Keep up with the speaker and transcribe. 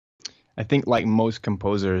I think like most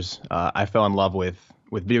composers, I fell in love with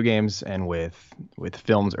video games and with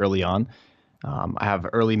films early on. I have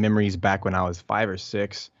early memories back when I was 5 or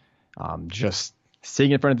 6, just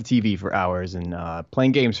sitting in front of the TV for hours and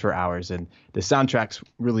playing games for hours, and the soundtracks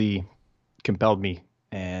really compelled me,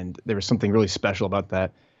 and there was something really special about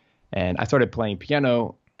that. And I started playing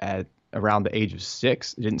piano at around the age of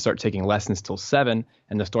 6. I didn't start taking lessons till 7.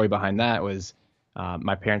 And the story behind that was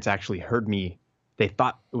my parents actually heard me. They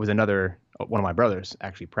thought it was another one of my brothers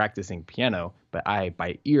actually practicing piano, but I,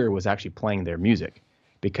 by ear, was actually playing their music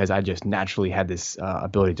because I just naturally had this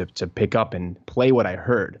ability to pick up and play what I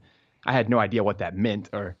heard. I had no idea what that meant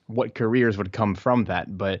or what careers would come from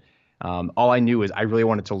that, but all I knew is I really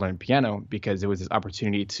wanted to learn piano because it was this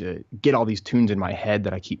opportunity to get all these tunes in my head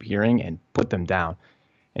that I keep hearing and put them down.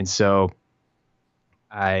 And so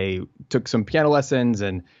I took some piano lessons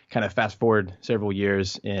and kind of fast forward several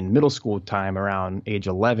years in middle school time around age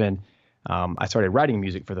 11. I started writing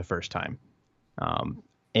music for the first time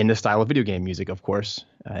in the style of video game music, of course.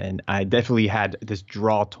 And I definitely had this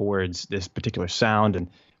draw towards this particular sound and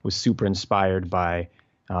was super inspired by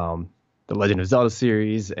the Legend of Zelda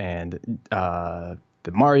series and the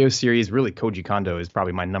Mario series. Really, Koji Kondo is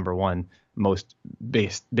probably my number one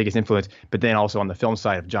biggest influence. But then also on the film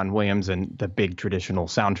side of John Williams and the big traditional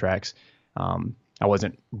soundtracks. I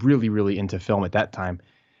wasn't really into film at that time,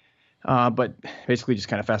 but basically just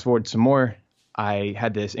kind of fast forward some more. I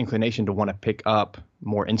had this inclination to want to pick up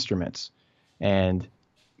more instruments, and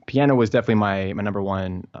piano was definitely my number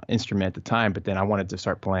one instrument at the time. But then I wanted to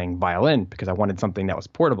start playing violin because I wanted something that was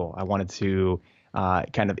portable. I wanted to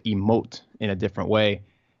kind of emote in a different way,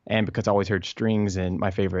 and because I always heard strings in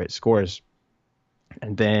my favorite scores.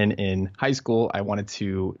 And then in high school, I wanted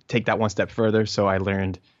to take that one step further, so I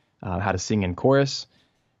learned how to sing in chorus,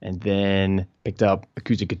 and then picked up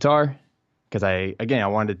acoustic guitar because I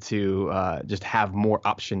wanted to just have more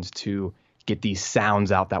options to get these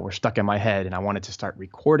sounds out that were stuck in my head, and I wanted to start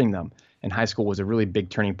recording them. And high school was a really big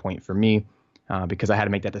turning point for me because I had to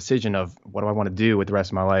make that decision of what do I want to do with the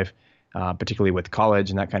rest of my life, particularly with college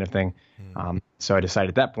and that kind of thing. So I decided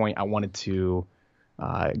at that point I wanted to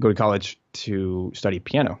go to college to study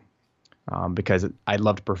piano because I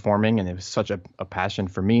loved performing and it was such a passion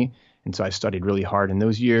for me. And so I studied really hard in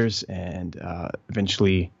those years and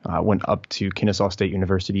eventually went up to Kennesaw State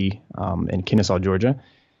University in Kennesaw, Georgia.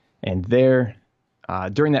 And there,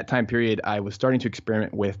 during that time period, I was starting to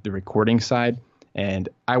experiment with the recording side. And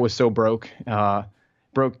I was so broke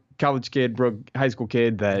college kid, broke high school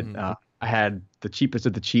kid that I had the cheapest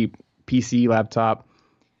of the cheap PC laptop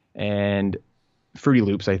and Fruity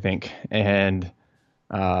Loops, I think, and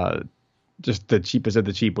just the cheapest of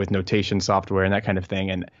the cheap with notation software and that kind of thing.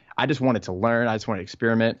 And I just wanted to learn. I just wanted to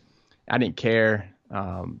experiment. I didn't care.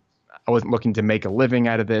 I wasn't looking to make a living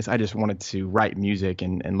out of this. I just wanted to write music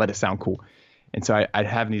and let it sound cool. And so I'd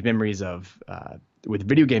have these memories of with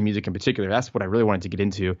video game music in particular. That's what I really wanted to get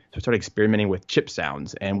into. So I started experimenting with chip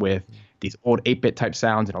sounds and with these old 8-bit type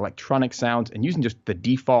sounds and electronic sounds and using just the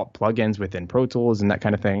default plugins within Pro Tools and that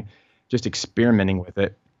kind of thing, just experimenting with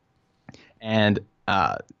it. And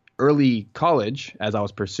early college, as I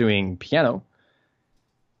was pursuing piano,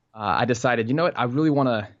 I decided, you know what, I really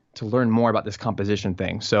want to learn more about this composition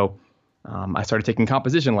thing. So I started taking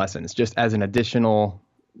composition lessons just as an additional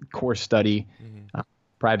course study,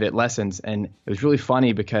 private lessons. And it was really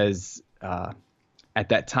funny because at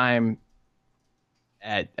that time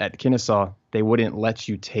at Kennesaw, they wouldn't let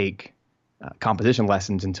you take composition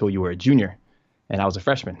lessons until you were a junior. And I was a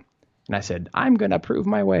freshman. And I said, I'm going to prove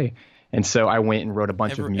my way. And so I went and wrote a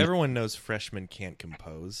bunch of music. Everyone knows freshmen can't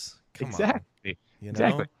compose. Come Exactly. on. You know?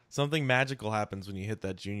 Exactly. Something magical happens when you hit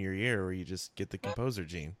that junior year where you just get the composer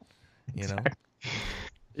gene. You know?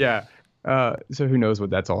 Yeah. So who knows what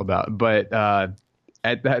that's all about. But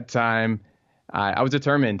at that time, I was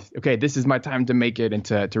determined, okay, this is my time to make it and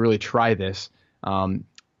to really try this.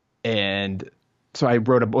 And so I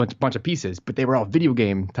wrote a bunch of pieces, but they were all video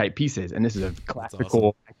game type pieces. And this is a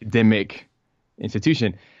classical academic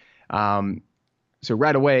institution. So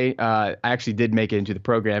right away, I actually did make it into the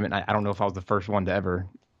program. And I don't know if I was the first one to ever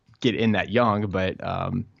get in that young, but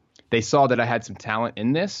they saw that I had some talent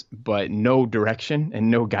in this, but no direction and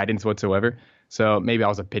no guidance whatsoever. So maybe I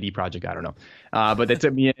was a pity project. I don't know. But they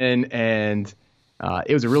took me in, and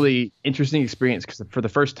it was a really interesting experience because for the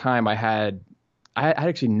first time I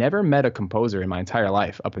actually never met a composer in my entire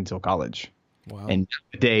life up until college. Wow. And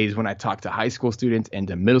nowadays, when I talk to high school students and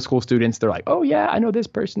to middle school students, they're like, oh, yeah, I know this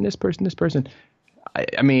person, this person, this person.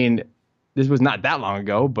 I mean, this was not that long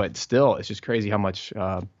ago, but still, it's just crazy how much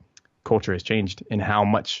culture has changed and how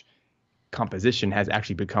much composition has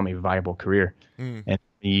actually become a viable career. And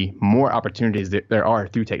the more opportunities that there are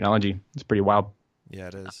through technology. It's pretty wild. Yeah,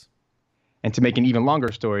 it is. And to make an even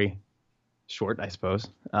longer story short, I suppose,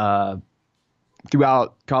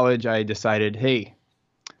 throughout college, I decided, hey,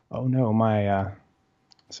 oh no,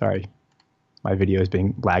 sorry, my video is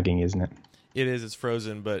being lagging, isn't it? It is. It's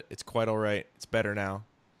frozen, but it's quite all right. It's better now.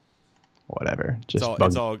 Whatever, It's just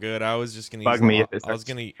it's all good. I was just gonna use bug me.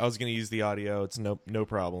 I was gonna use the audio. It's no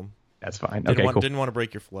problem. That's fine. Didn't Okay, want, cool. Didn't want to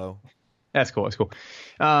break your flow. That's cool. That's cool.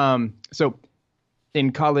 So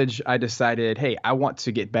in college, I decided, hey, I want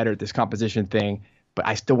to get better at this composition thing, but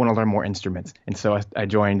I still want to learn more instruments. And so I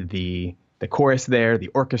joined the chorus there, the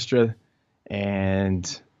orchestra,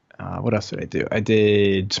 and what else did I do? I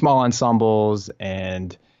did small ensembles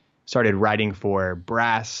and started writing for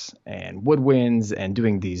brass and woodwinds and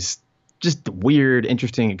doing these just weird,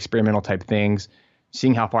 interesting, experimental type things,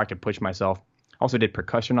 seeing how far I could push myself. Also did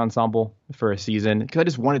percussion ensemble for a season because I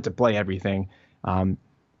just wanted to play everything. And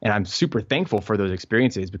I'm super thankful for those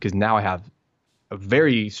experiences because now I have a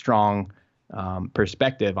very strong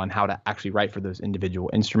perspective on how to actually write for those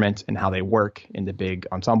individual instruments and how they work in the big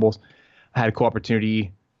ensembles. I had a cool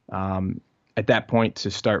opportunity at that point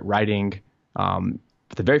to start writing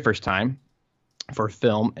for the very first time for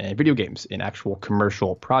film and video games in actual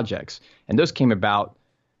commercial projects. And those came about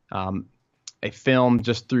a film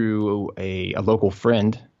just through a local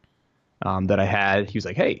friend that I had. He was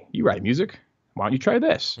like, hey, you write music. Why don't you try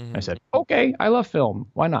this? I said, okay, I love film.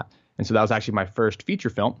 Why not? And so that was actually my first feature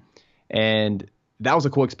film. And that was a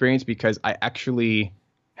cool experience because I actually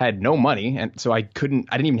had no money. And so I didn't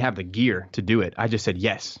even have the gear to do it. I just said,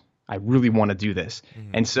 yes, I really want to do this.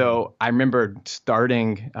 And so I remember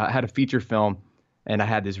starting, I had a feature film and I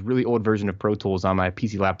had this really old version of Pro Tools on my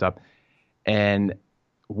PC laptop. And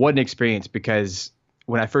what an experience, because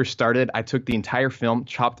when I first started, I took the entire film,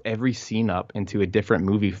 chopped every scene up into a different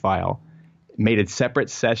movie file, made a separate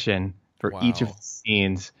session for each of the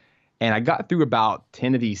scenes. And I got through about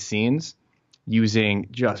 10 of these scenes using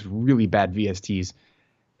just really bad VSTs.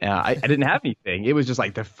 I didn't have anything. It was just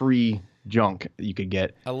like the free junk that you could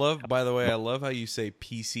get. By the way, I love how you say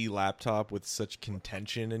PC laptop with such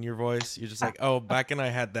contention in your voice. You're just like, oh, back when I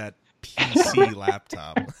had that PC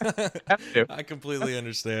laptop. I completely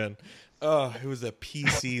understand. Oh, it was a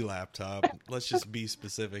PC laptop. Let's just be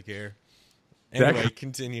specific here. Anyway,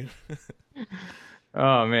 continue.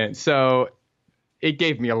 Oh, man. So it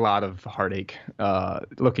gave me a lot of heartache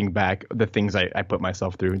looking back, the things I put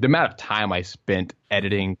myself through, the amount of time I spent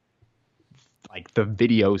editing like the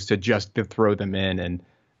videos to throw them in and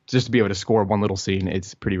just to be able to score one little scene.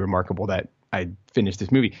 It's pretty remarkable that I finished this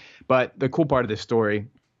movie. But the cool part of this story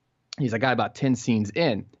is I got about 10 scenes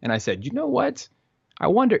in and I said, you know what? I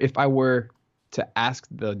wonder if I were to ask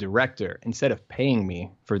the director, instead of paying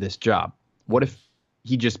me for this job, what if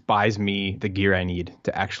he just buys me the gear I need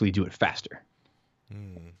to actually do it faster?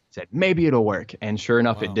 Said, maybe it'll work. And sure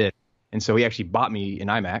enough, it did. And so he actually bought me an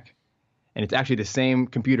iMac. And it's actually the same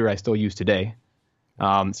computer I still use today.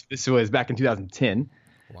 So this was back in 2010.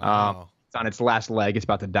 Wow. It's on its last leg. It's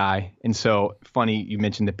about to die. And so funny you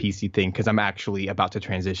mentioned the PC thing because I'm actually about to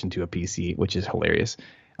transition to a PC, which is hilarious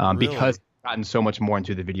because I've gotten so much more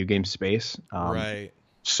into the video game space. Right.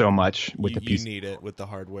 So much with the PC. You need it with the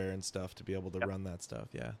hardware and stuff to be able to run that stuff.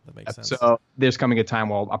 Yeah, that makes sense. So there's coming a time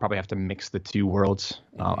where I'll probably have to mix the two worlds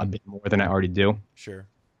a bit more than I already do. Sure.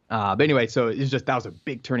 But anyway, so that was a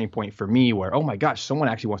big turning point for me where, oh my gosh, someone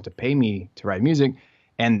actually wants to pay me to write music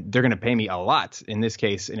and they're going to pay me a lot. In this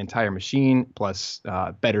case, an entire machine plus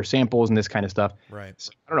better samples and this kind of stuff. Right.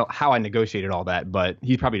 So I don't know how I negotiated all that, but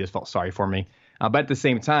he probably just felt sorry for me. But at the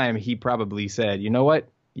same time, he probably said, you know what?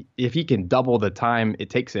 If he can double the time it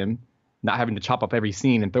takes him, not having to chop up every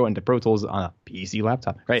scene and throw it into Pro Tools on a PC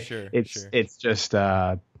laptop, right? Sure. It's just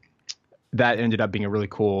that ended up being a really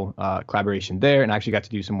cool collaboration there, and I actually got to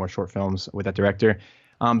do some more short films with that director.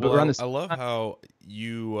 But well, around this, I love how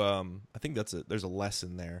you. I think there's a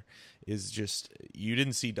lesson there. Is just you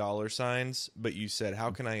didn't see dollar signs, but you said, "How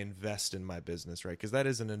can I invest in my business?" Right? Because that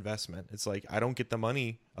is an investment. It's like I don't get the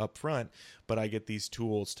money up front, but I get these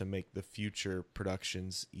tools to make the future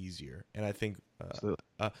productions easier. And I think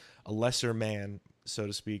a lesser man, so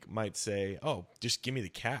to speak, might say, "Oh, just give me the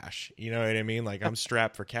cash." You know what I mean? Like I'm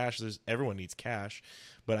strapped for cash. Everyone needs cash,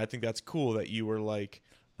 but I think that's cool that you were like.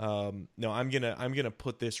 No, I'm gonna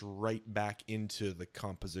put this right back into the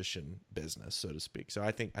composition business, so to speak. So I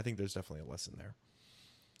think there's definitely a lesson there.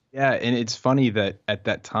 Yeah, and it's funny that at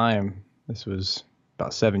that time, this was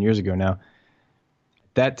about 7 years ago now.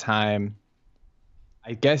 At that time,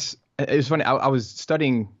 I guess it was funny. I was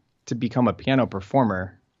studying to become a piano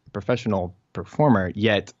performer, professional performer.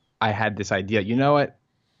 Yet I had this idea. You know what?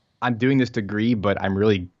 I'm doing this degree, but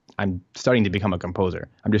I'm starting to become a composer.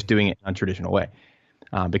 I'm just doing it in a traditional way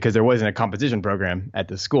because there wasn't a composition program at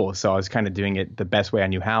the school. So I was kind of doing it the best way I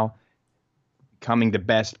knew how, becoming the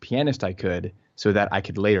best pianist I could so that I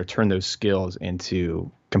could later turn those skills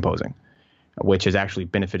into composing, which has actually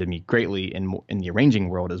benefited me greatly in the arranging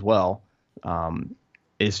world as well.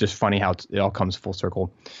 It's just funny how it all comes full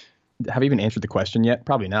circle. Have I even answered the question yet?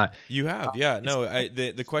 Probably not. You have, yeah. No,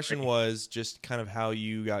 the question was just kind of how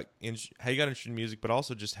you got interested in music, but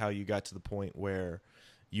also just how you got to the point where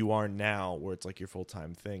you are now, where it's like your full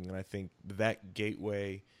time thing. And I think that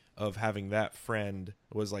gateway of having that friend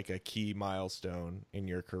was like a key milestone in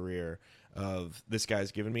your career. Of this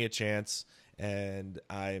guy's giving me a chance, and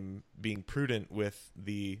I'm being prudent with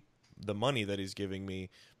the money that he's giving me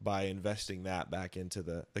by investing that back into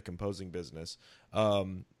the composing business.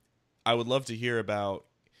 I would love to hear about,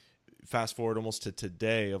 fast forward almost to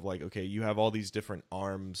today, of like, okay, you have all these different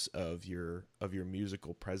arms of your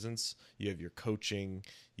musical presence. You have your coaching,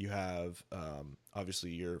 you have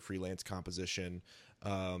obviously your freelance composition,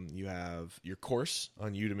 you have your course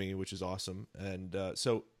on Udemy, which is awesome. And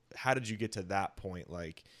so how did you get to that point?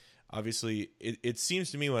 Like, obviously it seems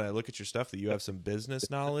to me when I look at your stuff that you have some business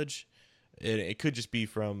knowledge. It could just be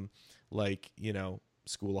from, like, you know,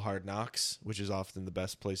 School of Hard Knocks, which is often the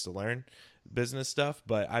best place to learn business stuff.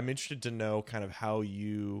 But I'm interested to know kind of how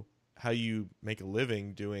you make a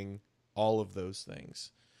living doing all of those things.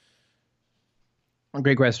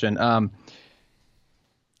 Great question.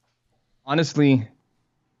 Honestly,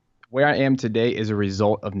 where I am today is a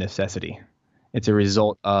result of necessity. It's a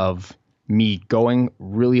result of me going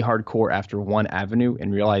really hardcore after one avenue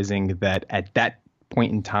and realizing that at that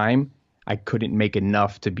point in time, I couldn't make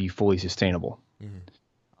enough to be fully sustainable.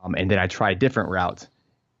 And then I tried different routes.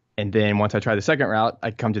 And then once I tried the second route,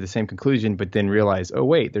 I'd come to the same conclusion, but then realize, oh,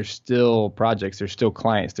 wait, there's still projects, there's still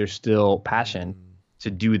clients, there's still passion to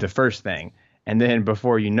do the first thing. And then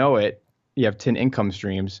before you know it, you have 10 income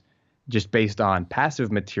streams just based on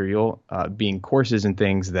passive material, being courses and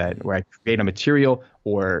things that where I create a material,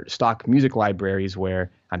 or stock music libraries where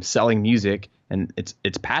I'm selling music and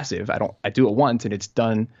it's passive. I do it once and it's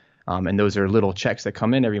done. And those are little checks that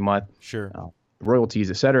come in every month. Sure. Royalties,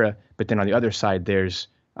 etc. But then on the other side,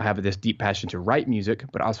 I have this deep passion to write music,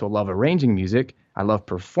 but I also love arranging music. I love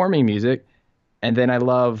performing music, and then I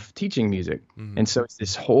love teaching music. And so it's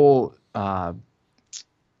this whole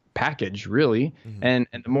package, really. And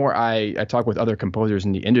the more I talk with other composers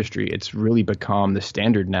in the industry, it's really become the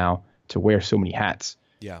standard now to wear so many hats.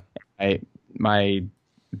 Yeah. My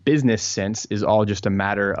business sense is all just a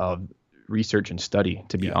matter of research and study,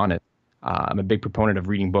 to be honest. I'm a big proponent of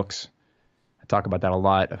reading books. I talk about that a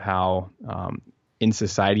lot, of how in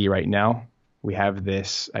society right now, we have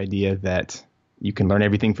this idea that you can learn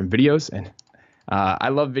everything from videos. And I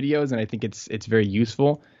love videos, and I think it's very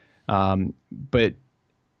useful. But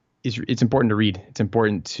it's important to read. It's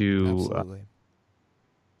important to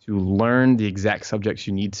learn the exact subjects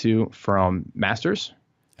you need to from masters.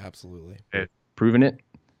 Absolutely. Proven it.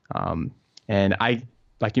 And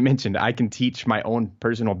like you mentioned, I can teach my own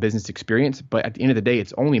personal business experience, but at the end of the day,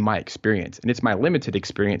 it's only my experience, and it's my limited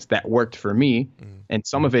experience that worked for me. And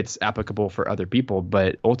some of it's applicable for other people,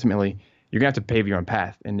 but ultimately you're gonna have to pave your own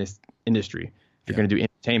path in this industry if you're going to do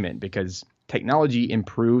entertainment, because technology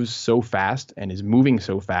improves so fast and is moving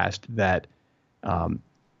so fast that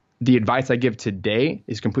the advice I give today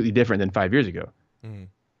is completely different than 5 years ago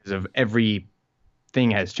because of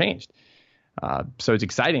everything has changed. So it's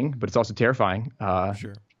exciting, but it's also terrifying.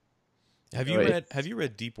 Sure. Have you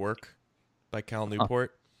read Deep Work by Cal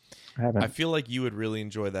Newport? I haven't. I feel like you would really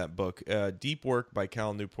enjoy that book. Deep Work by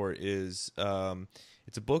Cal Newport is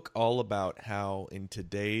it's a book all about how in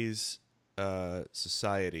today's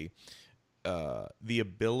society, the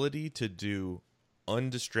ability to do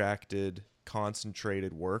undistracted,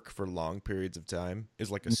 concentrated work for long periods of time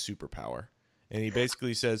is like a superpower. And he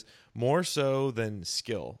basically says, more so than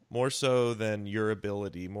skill, more so than your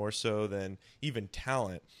ability, more so than even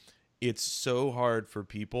talent, it's so hard for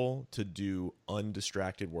people to do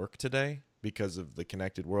undistracted work today because of the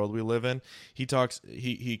connected world we live in. He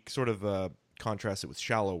sort of contrasts it with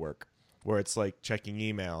shallow work, where it's like checking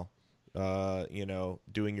email,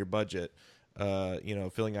 doing your budget,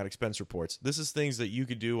 filling out expense reports. This is things that you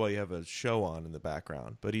could do while you have a show on in the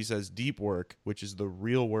background. But he says deep work, which is the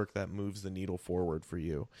real work that moves the needle forward for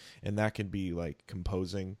you. And that can be like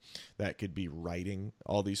composing, that could be writing,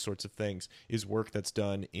 all these sorts of things, is work that's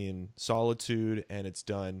done in solitude, and it's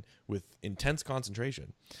done with intense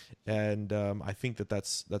concentration. And I think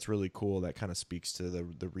that's really cool. That kind of speaks to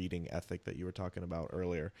the reading ethic that you were talking about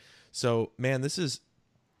earlier. So, man, this is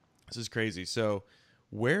crazy. So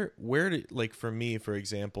where do, like for me, for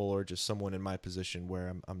example, or just someone in my position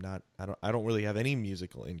where I'm not, I don't really have any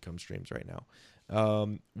musical income streams right now.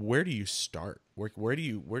 Where do you start? Where do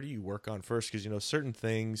you work on first? Because, you know, certain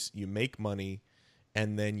things you make money,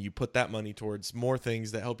 and then you put that money towards more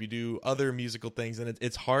things that help you do other musical things, and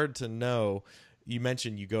it's hard to know. You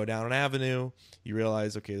mentioned you go down an avenue, you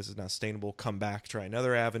realize, okay, this is not sustainable, come back, try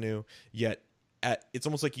another avenue. Yet it's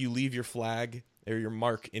almost like you leave your flag or your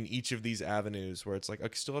mark in each of these avenues, where it's like, I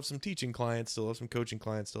still have some teaching clients, still have some coaching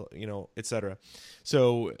clients, still, you know, etc.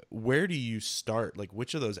 So where do you start? Like,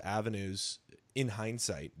 which of those avenues, in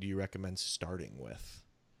hindsight, do you recommend starting with?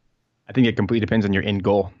 I think it completely depends on your end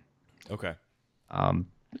goal. Okay.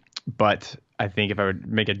 But I think if I would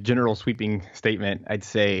make a general sweeping statement, I'd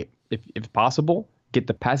say if possible, get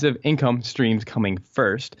the passive income streams coming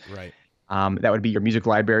first. Right. That would be your music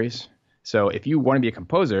libraries. So if you want to be a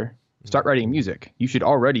composer, start writing music. You should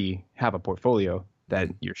already have a portfolio that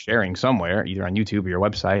you're sharing somewhere, either on YouTube or your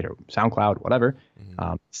website or SoundCloud, whatever.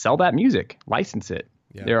 Sell that music, license it.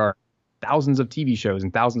 Yeah. There are thousands of TV shows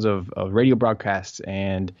and thousands of radio broadcasts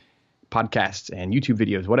and podcasts and YouTube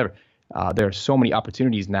videos, whatever. There are so many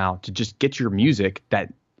opportunities now to just get your music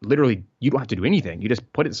that literally you don't have to do anything. You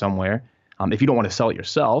just put it somewhere. If you don't want to sell it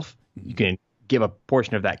yourself, you can give a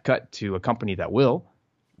portion of that cut to a company that will.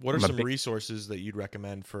 What are some resources that you'd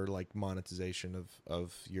recommend for like monetization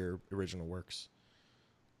of your original works?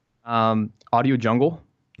 Audio Jungle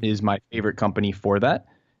is my favorite company for that.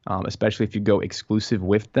 Especially if you go exclusive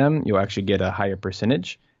with them, you'll actually get a higher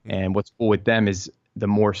percentage. And what's cool with them is the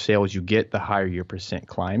more sales you get, the higher your percent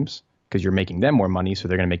climbs, because you're making them more money. So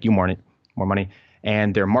they're going to make you more money.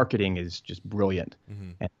 And their marketing is just brilliant.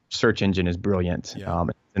 And search engine is brilliant. Yeah.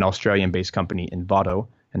 It's an Australian-based company, Envato,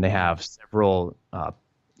 and they have several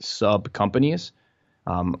sub companies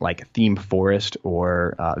like Theme Forest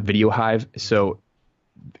or Video Hive. So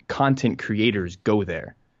content creators go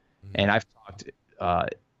there. And I've talked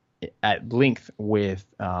at length with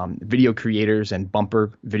video creators and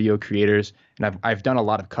bumper video creators, and I've done a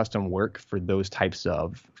lot of custom work for those types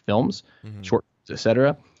of films, short,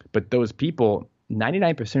 etc. But those people,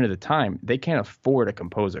 99% of the time, they can't afford a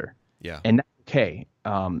composer. Yeah. And that's okay.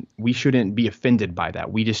 We shouldn't be offended by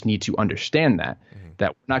that. We just need to understand that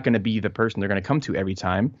we're not going to be the person they're going to come to every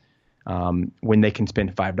time. When they can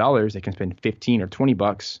spend $5, they can spend 15 or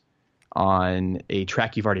 $20 on a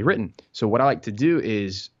track you've already written. So what I like to do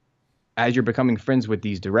is, as you're becoming friends with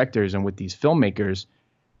these directors and with these filmmakers,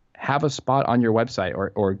 have a spot on your website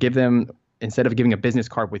or give them, instead of giving a business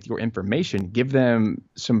card with your information, give them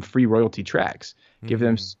some free royalty tracks. Give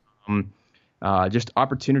them some just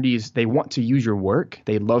opportunities. They want to use your work.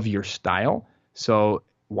 They love your style. So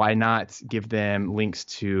why not give them links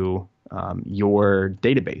to your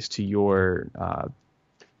database,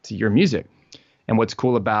 to your music? And what's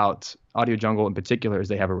cool about Audio Jungle in particular is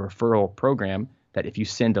they have a referral program that if you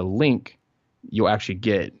send a link, you'll actually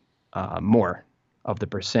get more of the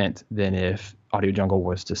percent than if Audio Jungle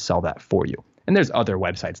was to sell that for you. And there's other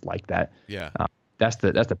websites like that. Yeah. That's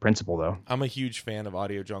the principle, though. I'm a huge fan of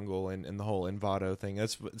Audio Jungle and the whole Envato thing.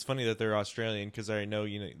 It's funny that they're Australian, because I know,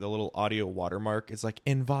 you know, the little audio watermark is like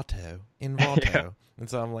Envato. Yeah. And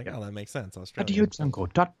so I'm like, oh, that makes sense. Australian.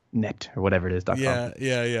 AudioJungle.net or whatever it is.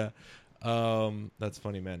 Yeah. That's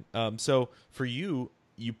funny, man. So for you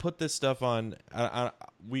put this stuff on.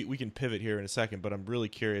 We can pivot here in a second, but I'm really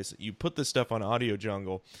curious. You put this stuff on Audio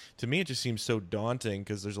Jungle. To me, it just seems so daunting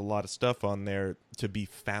because there's a lot of stuff on there to be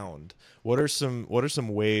found. What are some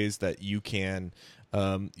ways that you can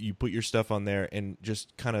you put your stuff on there and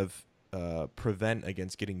just kind of prevent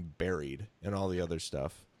against getting buried and all the other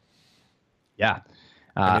stuff? Yeah,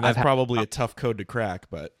 I mean, that's probably a tough code to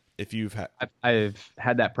crack, but if you've had, I've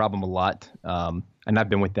had that problem a lot. And I've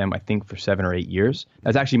been with them, I think, for 7 or 8 years.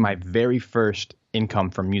 That's actually my very first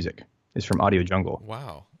income from music, is from Audio Jungle.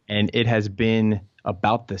 Wow. And it has been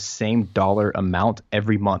about the same dollar amount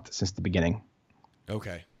every month since the beginning.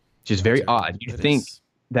 Okay. Which is very odd. You'd think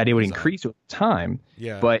that it would increase with time.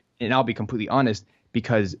 Yeah. But, and I'll be completely honest,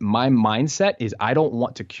 because my mindset is I don't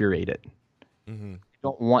want to curate it. I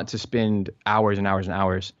don't want to spend hours and hours and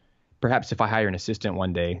hours. Perhaps if I hire an assistant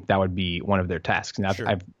one day, that would be one of their tasks. And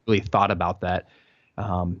I've really thought about that.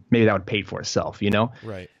 Maybe that would pay for itself, you know?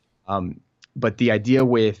 Right. But the idea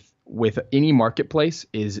with any marketplace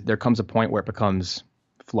is there comes a point where it becomes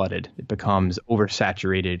flooded. It becomes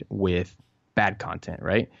oversaturated with bad content,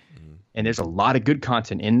 right? And there's a lot of good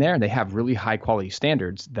content in there. They have really high quality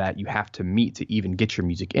standards that you have to meet to even get your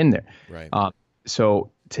music in there. Right. So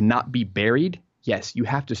to not be buried, yes, you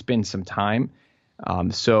have to spend some time.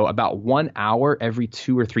 So about 1 hour every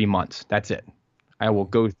 2 or 3 months. That's it. I will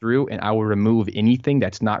go through and I will remove anything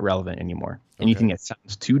that's not relevant anymore. Okay. Anything that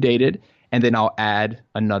sounds too dated, and then I'll add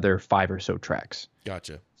another 5 or so tracks.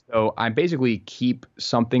 Gotcha. So I basically keep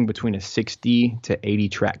something between a 60 to 80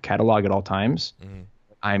 track catalog at all times. Mm-hmm.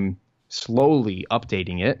 I'm slowly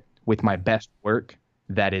updating it with my best work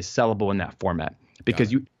that is sellable in that format.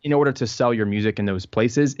 Because in order to sell your music in those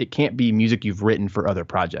places, it can't be music you've written for other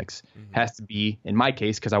projects. Mm-hmm. It has to be, in my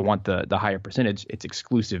case, because I want the higher percentage, it's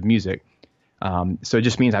exclusive music. So it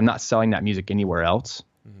just means I'm not selling that music anywhere else.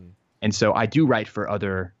 Mm-hmm. And so I do write for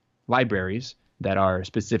other libraries that are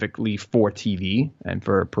specifically for TV and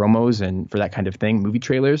for promos and for that kind of thing, movie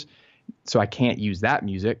trailers. So I can't use that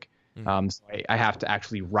music. Mm-hmm. So I have to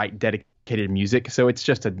actually write dedicated music. So it's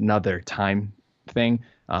just another time thing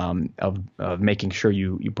of making sure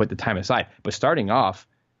you put the time aside. But starting off,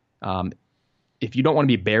 if you don't want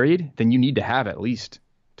to be buried, then you need to have at least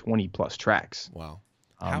 20 plus tracks. Wow.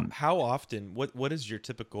 How often, what is your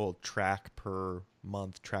typical track per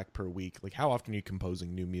month, track per week? Like how often are you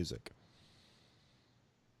composing new music?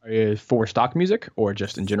 For stock music or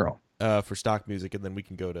just in general? For stock music, and then we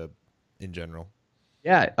can go to in general.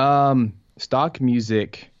 Yeah. Stock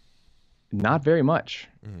music, not very much.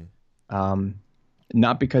 Mm-hmm.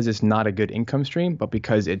 Not because it's not a good income stream, but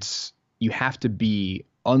because you have to be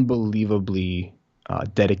unbelievably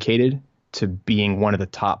dedicated to being one of the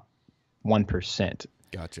top 1%.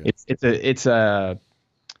 Gotcha. It's an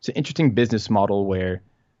interesting business model where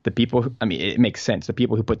the people, it makes sense. The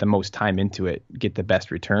people who put the most time into it get the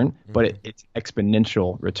best return, but it's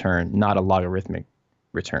exponential return, not a logarithmic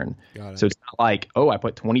return. Got it. So it's not like, oh, I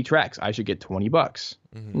put 20 tracks, I should get $20.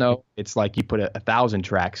 Mm-hmm. No, it's like you put 1,000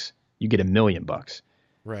 tracks, you get $1 million.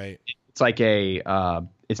 Right. It's like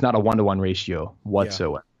it's not a 1-to-1 ratio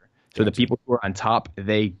whatsoever. Yeah. So the people who are on top,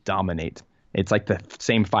 they dominate. It's like the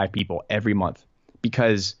same 5 people every month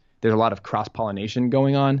because there's a lot of cross-pollination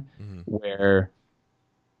going on where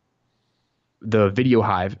the Video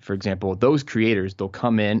Hive, for example, those creators, they'll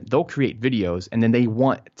come in, they'll create videos, and then they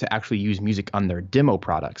want to actually use music on their demo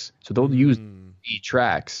products. So they'll use the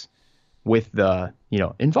tracks with the,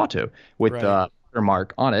 Envato, with the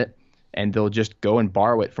watermark on it, and they'll just go and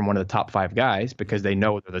borrow it from one of the top 5 guys because they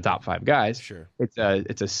know they're the top 5 guys. Sure. It's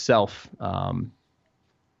a self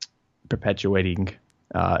perpetuating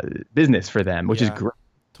business for them, which is great.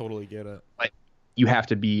 Totally get it. But you have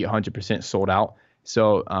to be 100% sold out.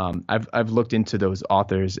 So I've looked into those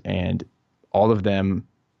authors, and all of them,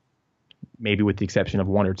 maybe with the exception of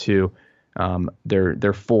 1 or 2,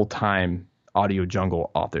 they're full-time Audio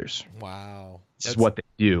Jungle authors. Wow. This is what they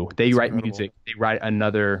do. They write incredible. music. They write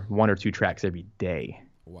another 1 or 2 tracks every day.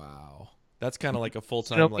 Wow. That's kind of like a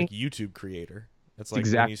full-time like YouTube creator. That's like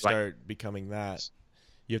exactly when you start becoming that,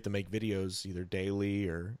 you have to make videos either daily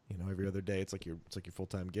or, every other day. It's like your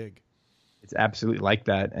full-time gig. It's absolutely like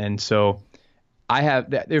that. And so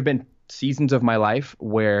there have been seasons of my life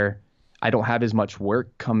where I don't have as much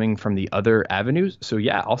work coming from the other avenues. So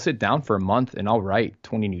yeah, I'll sit down for a month and I'll write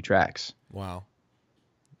 20 new tracks. Wow.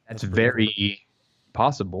 That's very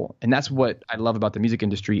possible. And that's what I love about the music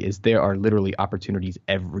industry is there are literally opportunities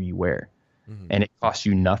everywhere, and it costs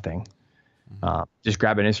you nothing. Just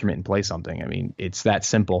grab an instrument and play something. It's that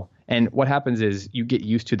simple. And what happens is you get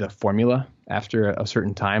used to the formula after a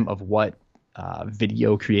certain time of what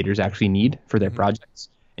video creators actually need for their projects.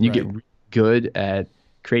 And you get really good at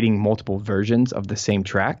creating multiple versions of the same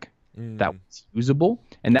track that was usable.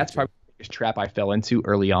 And that's probably the biggest trap I fell into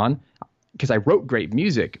early on because I wrote great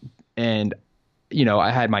music and,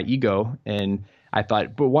 I had my ego and I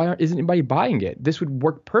thought, but why isn't anybody buying it? This would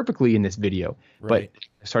work perfectly in this video. Right. But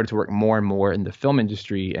I started to work more and more in the film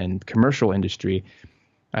industry and commercial industry.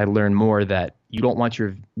 I learned more that you don't want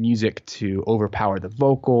your music to overpower the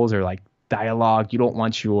vocals or like dialogue. You don't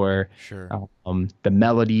want your the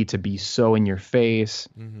melody to be so in your face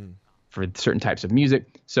for certain types of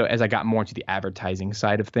music. So as I got more into the advertising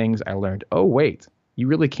side of things, I learned, oh wait, you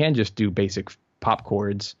really can just do basic pop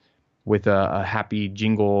chords with a happy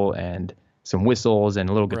jingle and some whistles and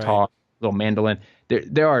a little guitar, a little mandolin.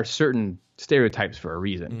 There are certain stereotypes for a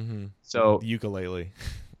reason. So the ukulele.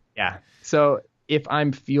 Yeah. So if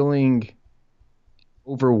I'm feeling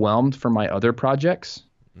overwhelmed for my other projects,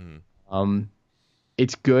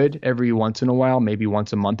 it's good every once in a while, maybe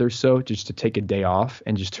once a month or so, just to take a day off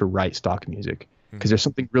and just to write stock music because there's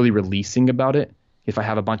something really releasing about it. If I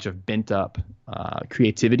have a bunch of bent up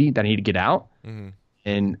creativity that I need to get out,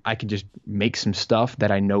 and I can just make some stuff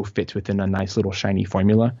that I know fits within a nice little shiny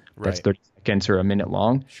formula that's 30 seconds or a minute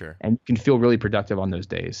long. Sure. And you can feel really productive on those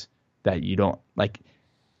days that you don't like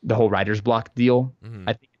the whole writer's block deal.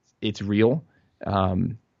 I think it's real.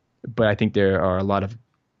 But I think there are a lot of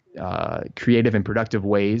creative and productive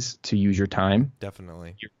ways to use your time.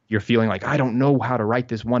 Definitely. You're feeling like, I don't know how to write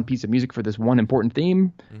this one piece of music for this one important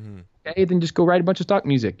theme. Hmm. Okay, then just go write a bunch of stock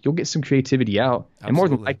music. You'll get some creativity out. And more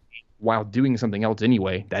than Absolutely. likely, while doing something else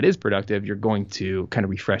anyway that is productive, you're going to kind of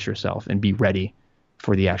refresh yourself and be ready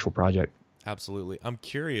for the actual project. Absolutely. I'm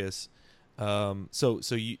curious. So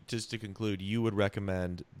you, just to conclude, you would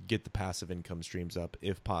recommend get the passive income streams up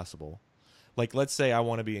if possible. Like, let's say I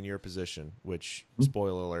want to be in your position, which,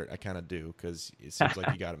 spoiler alert, I kind of do because it seems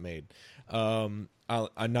like you got it made.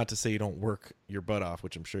 Not to say you don't work your butt off,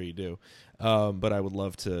 which I'm sure you do, but I would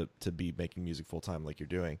love to be making music full time like you're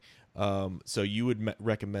doing. So you would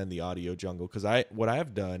recommend the Audio Jungle because what I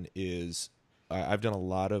have done is I've done a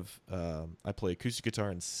lot of I play acoustic guitar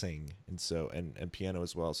and sing, and so and piano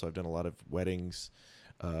as well. So I've done a lot of weddings.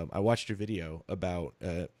 I watched your video about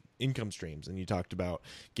income streams, and you talked about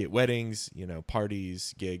get weddings,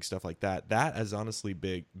 parties, gigs, stuff like that. That has honestly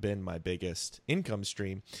been my biggest income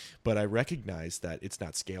stream, but I recognize that it's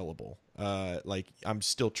not scalable. Like I'm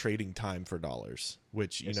still trading time for dollars,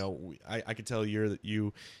 which Yes. I could tell you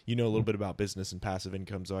know a little bit about business and passive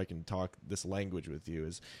income, so I can talk this language with you.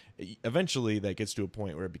 Is eventually that gets to a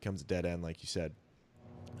point where it becomes a dead end, like you said.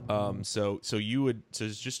 So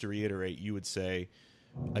just to reiterate, you would say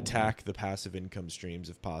attack the passive income streams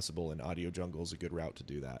if possible, and Audio Jungle is a good route to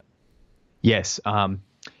do that. Yes.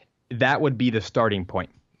 That would be the starting point.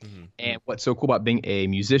 Hmm. And what's so cool about being a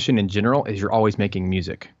musician in general is you're always making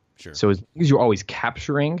music. Sure. So as long as you're always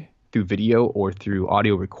capturing through video or through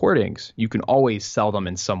audio recordings, you can always sell them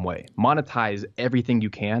in some way. Monetize everything you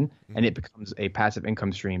can, and it becomes a passive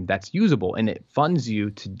income stream that's usable, and it funds you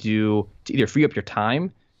to either free up your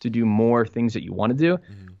time to do more things that you want to do,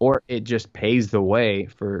 or it just pays the way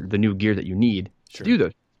for the new gear that you need to Sure. do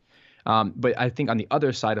those. But I think on the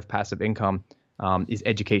other side of passive income is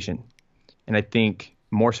education. And I think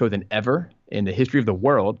more so than ever in the history of the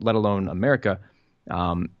world, let alone America,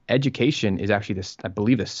 education is actually this, I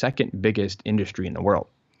believe, the second biggest industry in the world.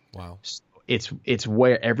 Wow. So it's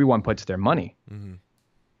where everyone puts their money. Hmm.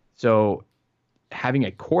 So having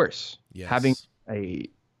a course, Yes. having a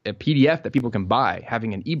PDF that people can buy,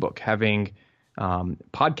 having an ebook, having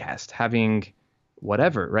podcast, having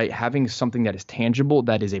whatever, right? Having something that is tangible,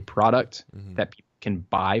 that is a product that people can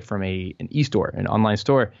buy from an e-store, an online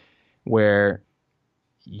store, where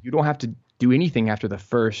you don't have to do anything after the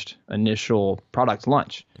first initial product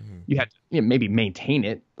launch. You have to maybe maintain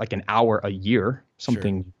it like an hour a year,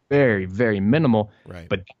 something very, very minimal, Right.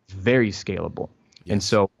 but very scalable. And Yes.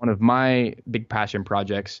 so one of my big passion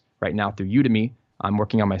projects right now through Udemy, I'm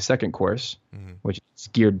working on my second course, which is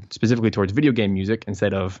geared specifically towards video game music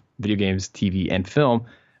instead of video games, TV, and film.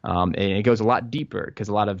 And it goes a lot deeper because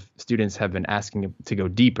a lot of students have been asking to go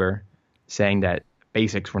deeper, saying that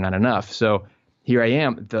basics were not enough. So here I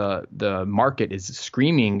am. The market is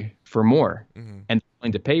screaming for more and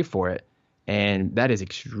willing to pay for it. And that is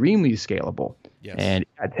extremely scalable. Yes. And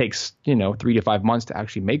it takes, 3 to 5 months to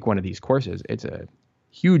actually make one of these courses. It's a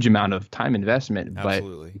huge amount of time investment, but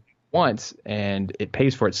Absolutely. once and it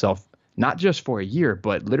pays for itself, not just for a year,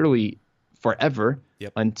 but literally forever.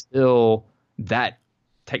 Yep. Until that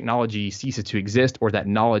technology ceases to exist or that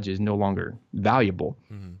knowledge is no longer valuable.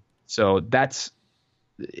 So that's,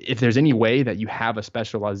 if there's any way that you have a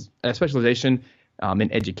specialization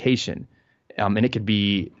in education, and it could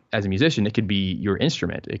be, as a musician, it could be your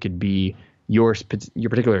instrument, it could be your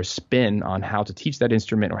particular spin on how to teach that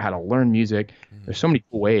instrument or how to learn music. There's so many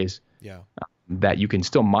cool ways Yeah. that you can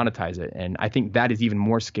still monetize it. And I think that is even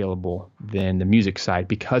more scalable than the music side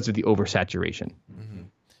because of the oversaturation.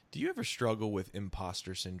 Do you ever struggle with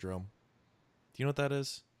imposter syndrome? Do you know what that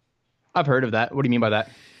is? I've heard of that. What do you mean by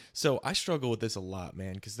that? So I struggle with this a lot,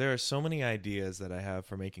 man, because there are so many ideas that I have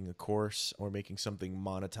for making a course or making something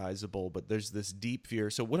monetizable, but there's this deep fear.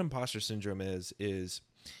 So what imposter syndrome is it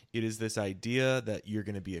is this idea that you're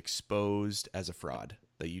going to be exposed as a fraud,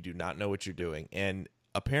 that you do not know what you're doing. And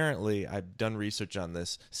apparently, I've done research on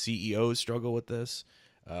this. CEOs struggle with this.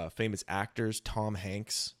 Famous actors, Tom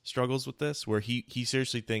Hanks struggles with this, where he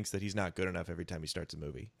seriously thinks that he's not good enough every time he starts a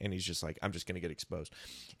movie. And he's just like, I'm just going to get exposed.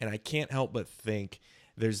 And I can't help but think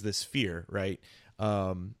there's this fear, right?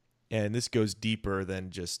 And this goes deeper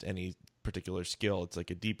than just any particular skill. It's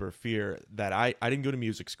like a deeper fear that I didn't go to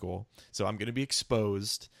music school, so I'm going to be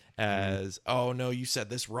exposed as, oh no, you said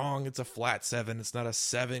this wrong. It's a flat 7. It's not a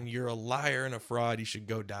 7. You're a liar and a fraud. You should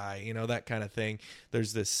go die. That kind of thing.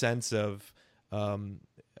 There's this sense of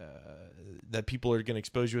that people are going to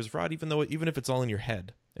expose you as a fraud, even if it's all in your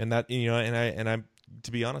head. And that, and I'm,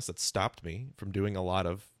 to be honest, that stopped me from doing a lot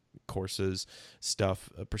of courses, stuff,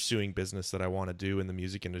 pursuing business that I want to do in the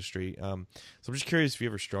music industry. So I'm just curious if you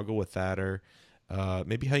ever struggle with that, or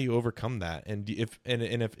maybe how you overcome that. And if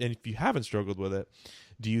you haven't struggled with it,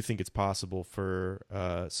 do you think it's possible for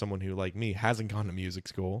someone who, like me, hasn't gone to music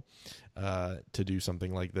school to do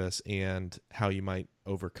something like this, and how you might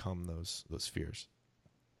overcome those fears?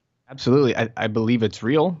 Absolutely. I believe it's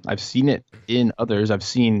real. I've seen it in others. I've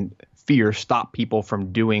seen fear stop people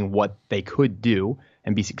from doing what they could do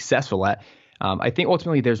and be successful at. I think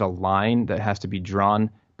ultimately there's a line that has to be drawn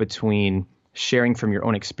between sharing from your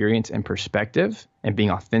own experience and perspective and being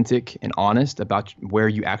authentic and honest about where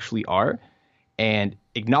you actually are, and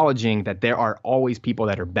acknowledging that there are always people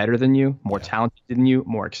that are better than you, more talented than you,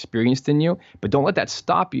 more experienced than you, but don't let that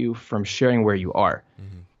stop you from sharing where you are.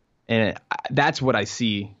 Mm-hmm. And that's what I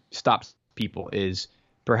see stops people is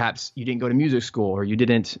perhaps you didn't go to music school, or you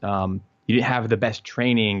didn't have the best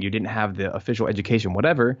training, you didn't have the official education,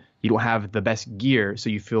 whatever. You don't have the best gear, so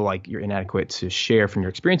you feel like you're inadequate to share from your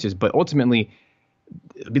experiences. But ultimately,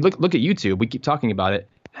 look at YouTube. We keep talking about it,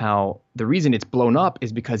 how the reason it's blown up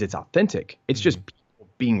is because it's authentic. It's just people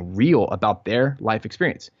being real about their life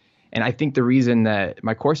experience. And I think the reason that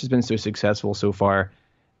my course has been so successful so far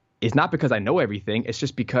is not because I know everything. It's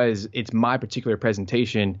just because it's my particular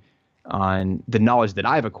presentation on the knowledge that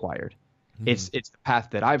I've acquired. It's the path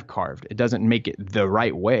that I've carved. It doesn't make it the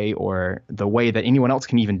right way or the way that anyone else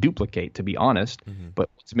can even duplicate, to be honest. But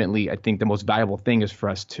ultimately, I think the most valuable thing is for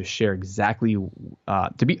us to share exactly,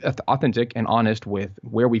 to be authentic and honest with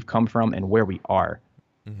where we've come from and where we are.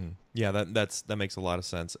 Yeah, that makes a lot of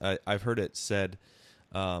sense. I've heard it said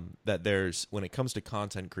that there's, when it comes to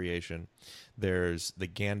content creation, there's the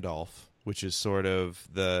Gandalf, which is sort of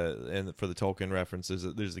and for the Tolkien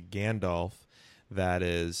references, there's the Gandalf that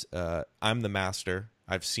is, I'm the master,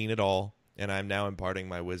 I've seen it all, and I'm now imparting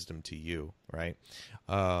my wisdom to you, right?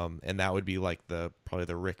 And that would be like probably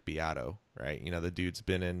the Rick Beato, right? You know, the dude's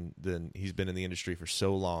he's been in the industry for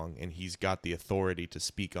so long, and he's got the authority to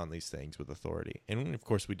speak on these things with authority. And of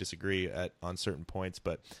course, we disagree on certain points,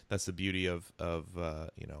 but that's the beauty of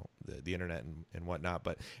you know, the internet and whatnot.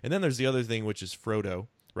 And then there's the other thing, which is Frodo,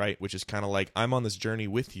 right? Which is kind of like, I'm on this journey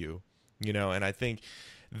with you, you know. And I think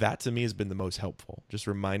that to me has been the most helpful. Just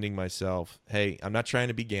reminding myself, hey, I'm not trying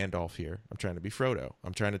to be Gandalf here. I'm trying to be Frodo.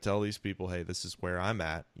 I'm trying to tell these people, hey, this is where I'm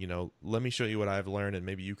at. You know, let me show you what I've learned, and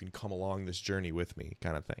maybe you can come along this journey with me,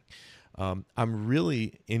 kind of thing. I'm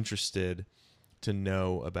really interested to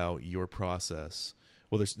know about your process.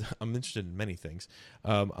 Well, I'm interested in many things.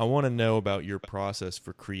 I want to know about your process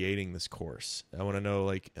for creating this course. I want to know,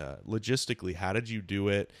 like, logistically, how did you do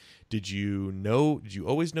it? Did you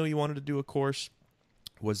always know you wanted to do a course?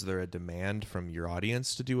 Was there a demand from your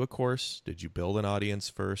audience to do a course? Did you build an audience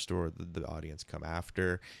first, or did the audience come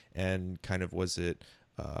after? And kind of, was it,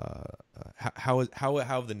 how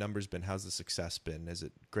have the numbers been? How's the success been? Is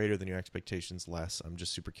it greater than your expectations, less? I'm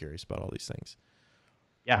just super curious about all these things.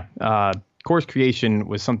 Yeah. Course creation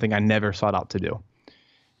was something I never sought out to do.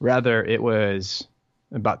 Rather, it was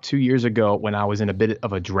about 2 years ago when I was in a bit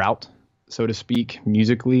of a drought, so to speak,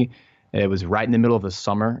 musically. It was right in the middle of the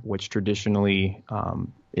summer, which traditionally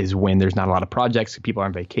is when there's not a lot of projects. People are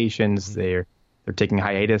on vacations. They're taking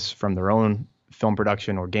hiatus from their own film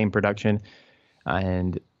production or game production.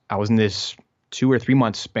 And I was in this 2 or 3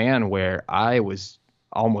 month span where I was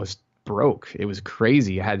almost broke. It was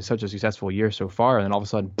crazy. I had such a successful year so far, and then all of a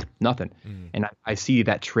sudden, nothing. And I see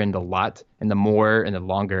that trend a lot. And the more and the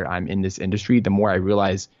longer I'm in this industry, the more I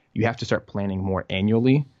realize you have to start planning more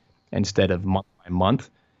annually instead of month by month.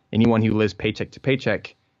 Anyone who lives paycheck to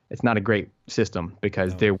paycheck, it's not a great system,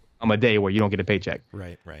 because there come a day where you don't get a paycheck.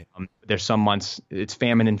 Right. There's some months it's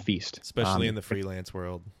famine and feast. Especially in the freelance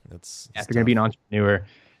world. If you're going to be an entrepreneur,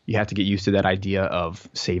 you have to get used to that idea of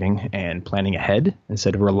saving and planning ahead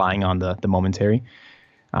instead of relying on the momentary.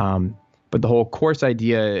 But the whole course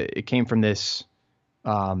idea, it came from this,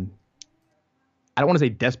 I don't want to say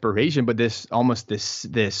desperation, but this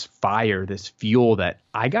fire, this fuel that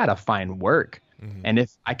I got to find work. And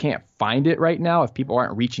if I can't find it right now, if people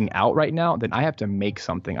aren't reaching out right now, then I have to make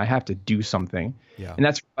something. I have to do something. Yeah. And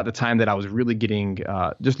that's about the time that I was really getting,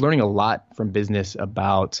 just learning a lot from business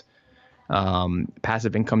about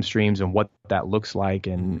passive income streams and what that looks like,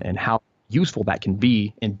 and how useful that can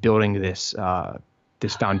be in building this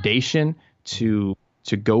foundation to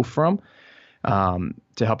go from,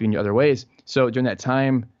 to help you in other ways. So during that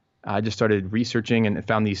time, I just started researching and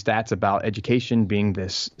found these stats about education being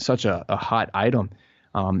such a hot item.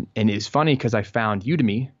 And it's funny because I found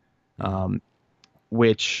Udemy,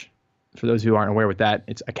 which, for those who aren't aware with that,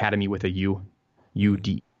 it's Academy with a U,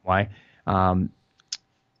 U-D-Y. And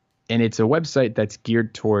and it's a website that's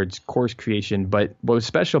geared towards course creation. But what was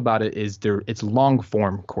special about it is it's long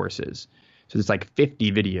form courses. So it's like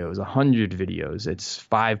 50 videos, 100 videos. It's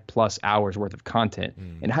 5+ hours worth of content.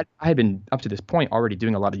 And I had been up to this point already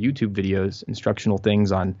doing a lot of YouTube videos, instructional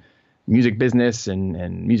things on music business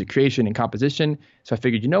and music creation and composition. So I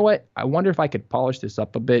figured, you know what? I wonder if I could polish this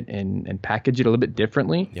up a bit and package it a little bit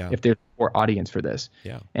differently if there's more audience for this.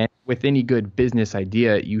 Yeah. And with any good business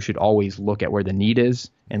idea, you should always look at where the need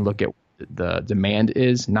is and look at the demand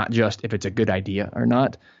is, not just if it's a good idea or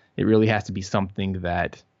not. It really has to be something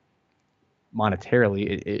that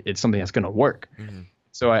monetarily it's something that's going to work.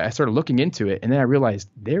 So I started looking into it, and then I realized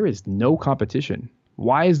there is no competition.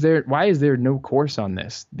 Why is there no course on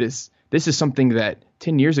this? This is something that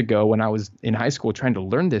 10 years ago when I was in high school trying to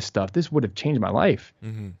learn this stuff, this would have changed my life.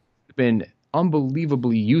 It's been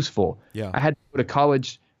unbelievably useful. Yeah. I had to go to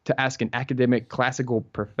college to ask an academic classical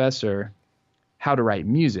professor how to write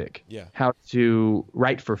music, how to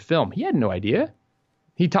write for film. He had no idea.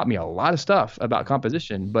 He taught me a lot of stuff about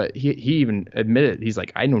composition, but he even admitted, he's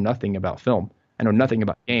like, I know nothing about film. I know nothing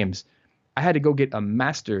about games. I had to go get a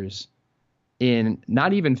master's in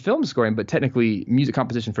not even film scoring, but technically music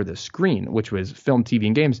composition for the screen, which was film, TV,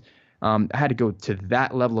 and games. I had to go to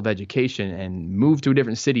that level of education and move to a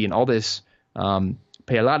different city and all this,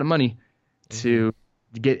 pay a lot of money to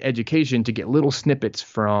get education, to get little snippets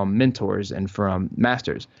from mentors and from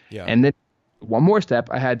masters. Yeah. And then one more step,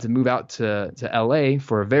 I had to move out to LA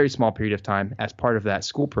for a very small period of time as part of that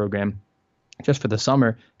school program. Just for the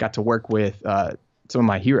summer, got to work with some of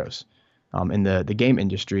my heroes in the game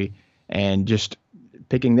industry, and just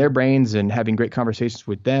picking their brains and having great conversations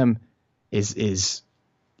with them is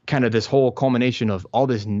kind of this whole culmination of all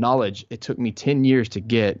this knowledge it took me 10 years to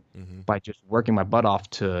get by just working my butt off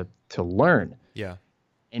to learn. Yeah.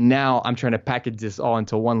 And now I'm trying to package this all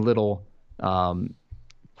into one little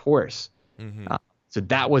course. So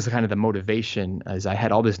that was kind of the motivation, as I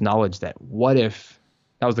had all this knowledge that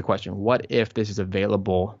that was the question, what if this is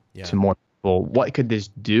available to more people? What could this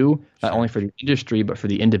do, not only for the industry, but for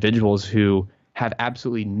the individuals who have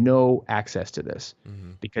absolutely no access to this?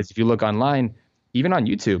 Because if you look online, even on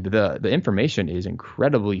YouTube, the information is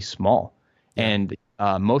incredibly small, and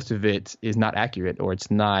most of it is not accurate, or it's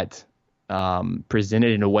not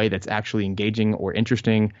presented in a way that's actually engaging or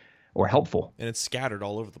interesting or helpful. And it's scattered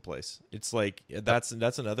all over the place. It's like that's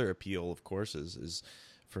another appeal of courses is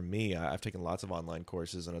for me. I've taken lots of online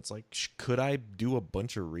courses, and it's like, could I do a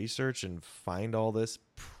bunch of research and find all this?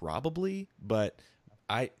 Probably, but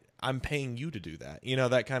I'm paying you to do that. You know,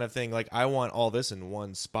 that kind of thing. Like, I want all this in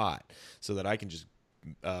one spot so that I can just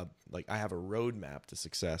like I have a roadmap to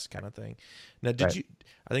success, kind of thing. Now,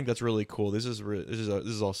 I think that's really cool. This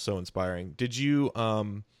is all so inspiring. Did you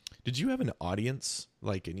have an audience,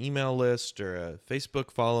 like an email list or a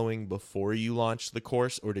Facebook following before you launched the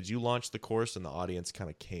course, or did you launch the course and the audience kind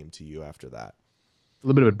of came to you after that? A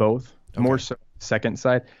little bit of both. Okay. More so second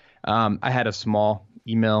side. I had a small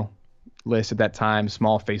email list at that time,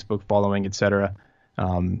 small Facebook following, etc.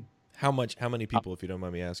 How many people, if you don't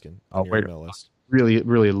mind me asking, on your email list? Really,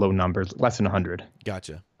 really low numbers, less than 100.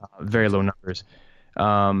 Gotcha. Very low numbers.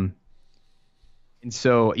 And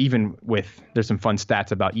so even there's some fun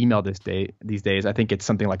stats about email these days. I think it's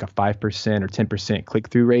something like a 5% or 10%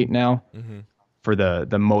 click-through rate now for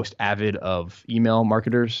the most avid of email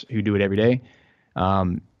marketers who do it every day.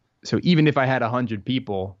 So even if I had 100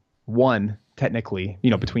 people, one technically,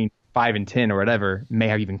 between 5 and 10 or whatever, may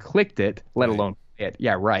have even clicked it, let alone it.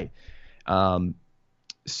 Yeah, right.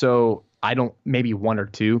 So maybe 1 or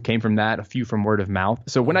 2 came from that, a few from word of mouth.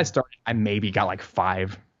 So when I started, I maybe got like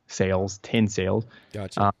 5 sales, 10 sales.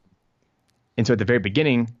 Gotcha. And so at the very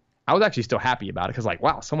beginning, I was actually still happy about it because, like,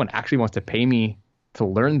 wow, someone actually wants to pay me to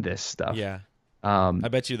learn this stuff. Yeah. I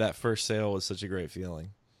bet you that first sale was such a great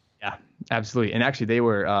feeling. Yeah, absolutely. And actually, they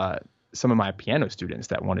were some of my piano students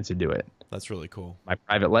that wanted to do it. That's really cool. My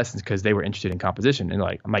private lessons, because they were interested in composition, and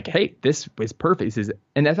I'm like, hey, this is perfect.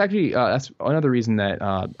 And that's actually that's another reason that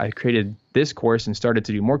I created this course and started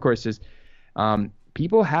to do more courses.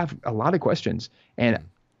 People have a lot of questions, and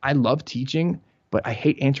I love teaching, but I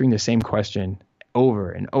hate answering the same question over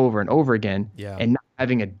and over and over again, and not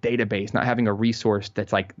having a database, not having a resource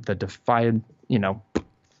that's like the definitive. You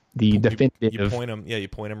point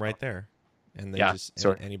them right there, and they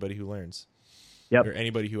anybody who learns, or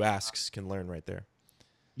anybody who asks can learn right there.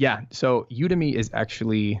 Yeah. So Udemy is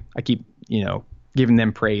actually, I keep giving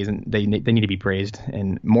them praise, and they need to be praised,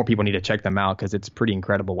 and more people need to check them out because it's pretty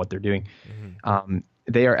incredible what they're doing.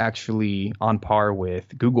 They are actually on par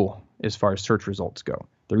with Google as far as search results go.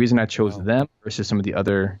 The reason I chose them versus some of the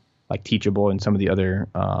other, like Teachable and some of the other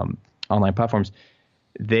online platforms,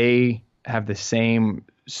 they have the same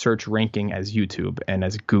search ranking as YouTube and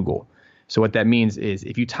as Google. So what that means is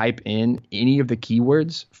if you type in any of the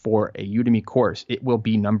keywords for a Udemy course, it will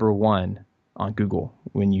be number one on Google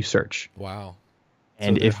when you search. Wow.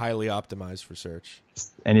 And so they're highly optimized for search.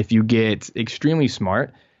 And if you get extremely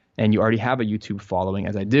smart and you already have a YouTube following,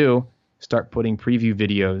 as I do, start putting preview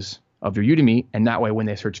videos of your Udemy. And that way, when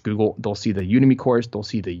they search Google, they'll see the Udemy course, they'll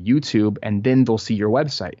see the YouTube, and then they'll see your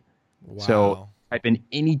website. Wow. So type in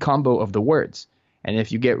any combo of the words. And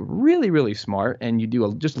if you get really, really smart and you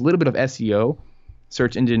do just a little bit of SEO,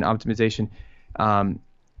 search engine optimization,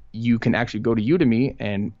 you can actually go to Udemy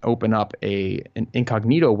and open up an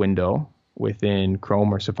incognito window within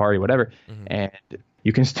Chrome or Safari, whatever, and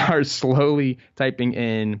you can start slowly typing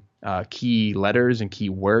in key letters and key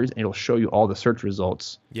words, and it'll show you all the search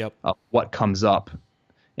results of what comes up.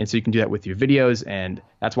 And so you can do that with your videos, and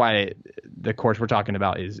that's why the course we're talking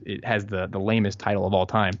about it has the lamest title of all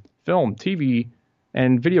time: Film, TV,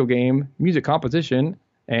 and Video Game Music Composition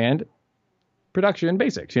and Production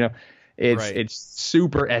Basics. It's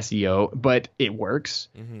super SEO, but it works.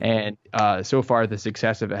 And so far the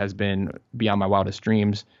success of it has been beyond my wildest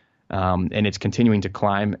dreams. And it's continuing to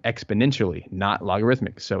climb exponentially, not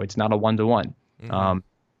logarithmic. So it's not a one-to-one. I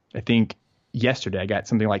think yesterday I got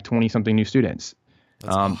something like 20 something new students.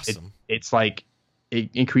 That's awesome. It's like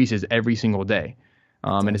it increases every single day.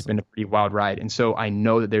 And it's been a pretty wild ride. And so I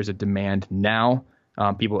know that there's a demand now.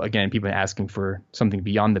 People are asking for something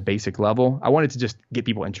beyond the basic level. I wanted to just get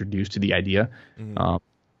people introduced to the idea.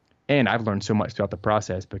 And I've learned so much throughout the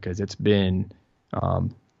process because it's been,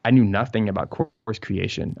 I knew nothing about course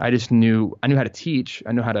creation. I knew how to teach.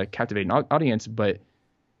 I know how to captivate an audience, but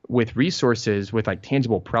with resources, with like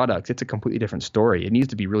tangible products, it's a completely different story. It needs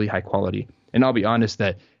to be really high quality. And I'll be honest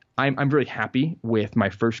that I'm really happy with my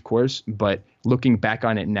first course, but looking back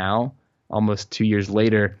on it now, almost 2 years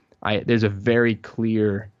later, there's a very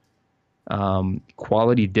clear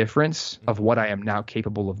quality difference of what I am now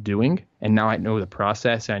capable of doing. And now I know the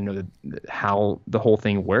process. And I know how the whole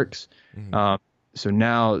thing works. So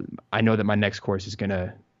now I know that my next course is going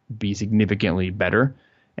to be significantly better.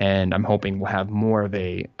 And I'm hoping we'll have more of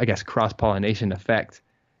a, cross-pollination effect,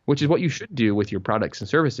 which is what you should do with your products and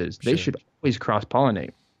services. They should always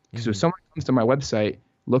cross-pollinate. So if someone comes to my website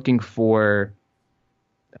looking for,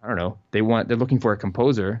 they're looking for a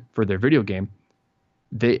composer for their video game,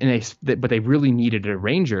 but they really needed an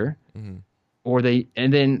arranger, and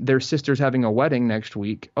then their sister's having a wedding next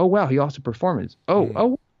week. Oh wow, he also performs.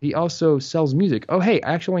 Oh, he also sells music. Oh hey,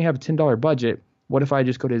 I actually only have a $10 budget. What if I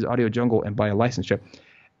just go to his Audio Jungle and buy a license chip?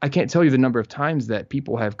 I can't tell you the number of times that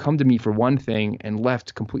people have come to me for one thing and left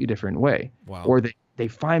a completely different way. Wow. Or they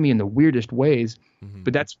find me in the weirdest ways.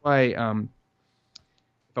 But that's why,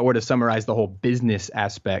 if I were to summarize the whole business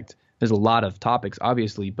aspect, there's a lot of topics,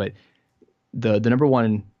 obviously, but the number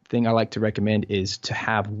one thing I like to recommend is to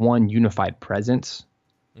have one unified presence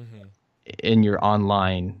in your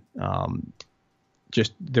online,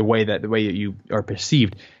 just the way that you are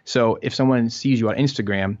perceived. So if someone sees you on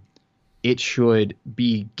Instagram, it should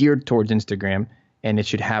be geared towards Instagram, and it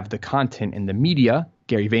should have the content and the media.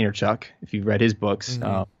 Gary Vaynerchuk, if you've read his books,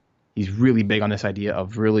 he's really big on this idea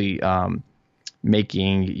of really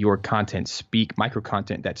making your content speak, micro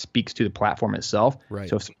content that speaks to the platform itself. Right.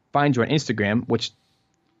 So if someone finds you on Instagram, which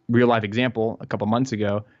real life example, a couple months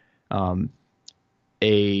ago,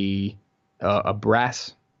 a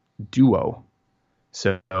brass duo.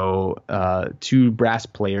 So two brass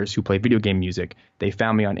players who play video game music, they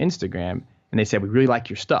found me on Instagram and they said, we really like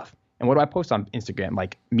your stuff. And what do I post on Instagram?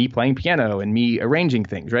 Like me playing piano and me arranging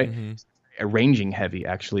things, right? Arranging heavy,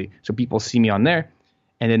 actually. So people see me on there.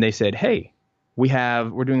 And then they said, hey,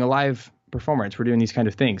 we're doing a live performance. We're doing these kind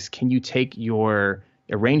of things. Can you take your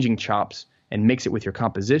arranging chops and mix it with your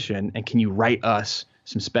composition? And can you write us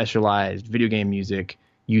some specialized video game music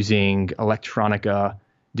using electronica,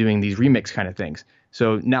 doing these remix kind of things?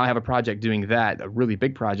 So now I have a project doing that, a really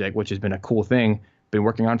big project, which has been a cool thing, been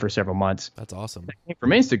working on for several months. That's awesome. That came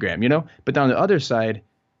from Instagram, But on the other side,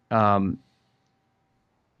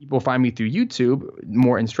 people find me through YouTube,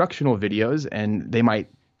 more instructional videos, and they might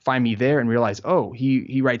find me there and realize, oh,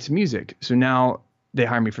 he writes music. So now they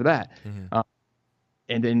hire me for that.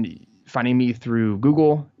 And then finding me through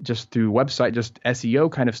Google, just through website, just SEO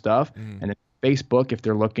kind of stuff, and then Facebook if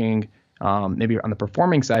they're looking maybe on the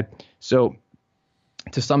performing side. So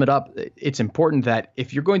to sum it up, it's important that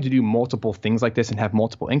if you're going to do multiple things like this and have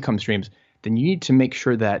multiple income streams, then you need to make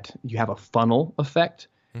sure that you have a funnel effect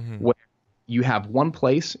where you have one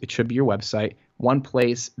place, it should be your website, one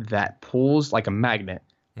place that pulls like a magnet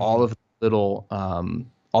all of the little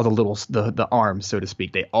all the little the arms, so to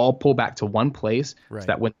speak. They all pull back to one place, so Right.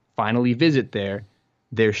 that when they finally visit there,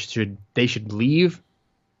 they should leave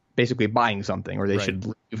basically buying something, or they Right. should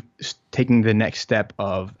leave taking the next step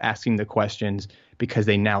of asking the questions because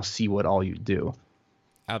they now see what all you do.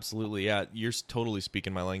 Absolutely, yeah. You're totally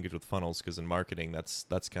speaking my language with funnels, because in marketing, that's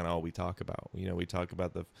kind of all we talk about. We talk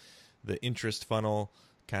about the interest funnel,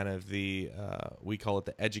 kind of the we call it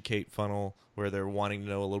the educate funnel, where they're wanting to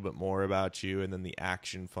know a little bit more about you, and then the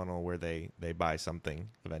action funnel, where they buy something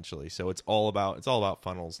eventually. So it's all about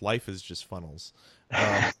funnels. Life is just funnels.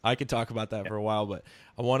 I could talk about that for a while, but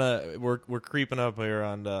we're creeping up here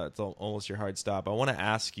on it's almost your hard stop. I want to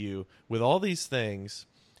ask you, with all these things,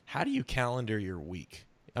 how do you calendar your week?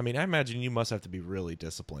 I mean, I imagine you must have to be really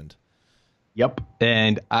disciplined. Yep.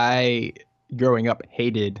 And I, growing up,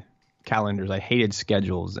 hated calendars. I hated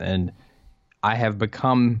schedules, and I have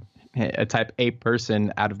become a type A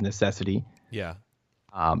person out of necessity. Yeah.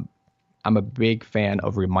 Um, I'm a big fan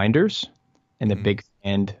of reminders and a big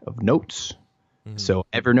fan of notes. So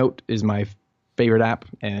Evernote is my favorite app,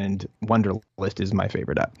 and Wunderlist is my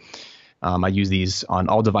favorite app. I use these on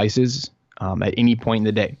all devices at any point in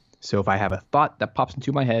the day. So if I have a thought that pops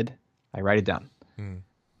into my head, I write it down.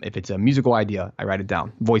 If it's a musical idea, I write it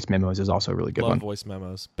down. Voice memos is also a really good Love one. voice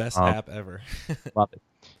memos. Best app ever. Love it.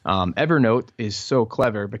 Evernote is so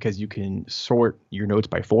clever because you can sort your notes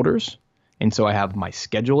by folders. And so I have my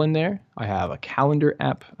schedule in there. I have a calendar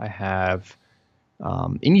app. I have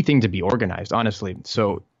anything to be organized, honestly.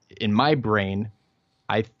 So in my brain,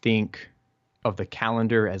 I think of the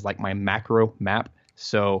calendar as like my macro map.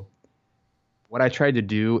 So what I tried to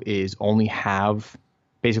do is only have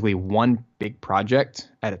basically one big project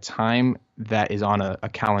at a time that is on a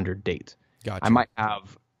calendar date. Gotcha. I might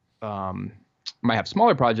have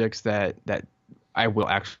smaller projects that I will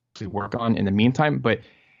actually work on in the meantime, but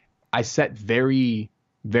I set very,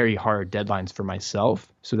 very hard deadlines for myself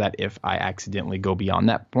so that if I accidentally go beyond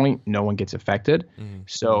that point, no one gets affected.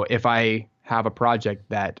 So if I have a project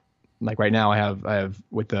that, like right now, I have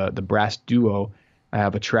with the brass duo, I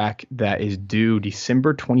have a track that is due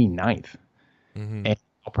December 29th, and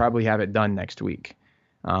I'll probably have it done next week,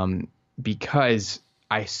 because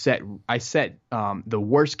I set the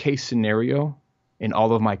worst case scenario in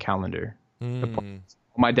all of my calendar.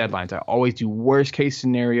 My deadlines, I always do worst case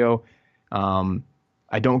scenario.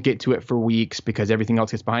 I don't get to it for weeks because everything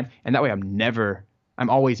else gets behind, and that way I'm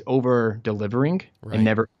always over delivering and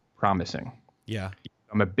never promising. Yeah.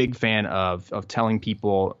 I'm a big fan of telling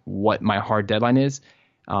people what my hard deadline is,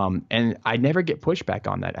 and I never get pushback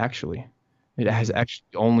on that. Actually, it has actually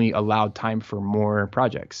only allowed time for more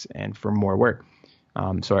projects and for more work.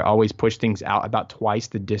 So I always push things out about twice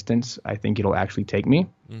the distance I think it'll actually take me,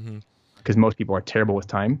 because most people are terrible with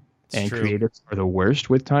time, and true. creators are the worst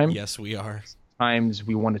with time. Yes, we are. Times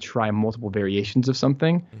we want to try multiple variations of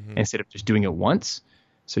something instead of just doing it once.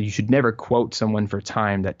 So you should never quote someone for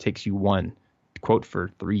time that takes you one. Quote for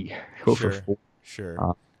 3, quote for 4.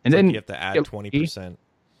 Sure. And then you have to add 20%.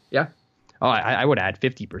 Yeah. Oh, I would add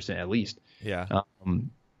 50% at least. Yeah.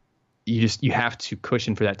 You have to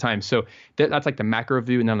cushion for that time. So that's like the macro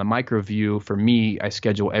view. And then the micro view, for me, I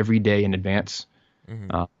schedule every day in advance.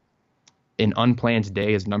 An unplanned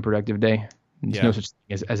day is an unproductive day. There's no such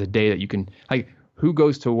thing as a day that you can, like, who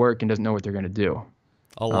goes to work and doesn't know what they're going to do?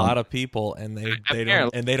 A lot of people, and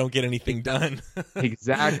they don't get anything done.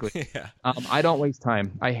 Exactly. Yeah. I don't waste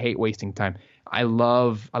time. I hate wasting time. I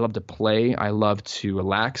love to play. I love to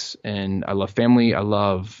relax, and I love family. I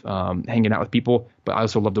love hanging out with people, but I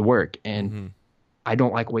also love to work, and I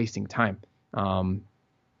don't like wasting time.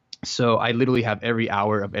 So I literally have every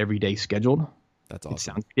hour of every day scheduled. That's awesome. It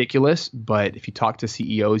sounds ridiculous, but if you talk to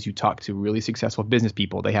CEOs, you talk to really successful business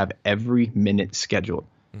people, they have every minute scheduled.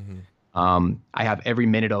 I have every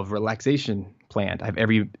minute of relaxation planned. I have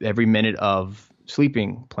every minute of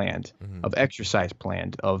sleeping planned, of exercise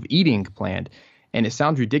planned, of eating planned. And it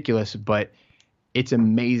sounds ridiculous, but it's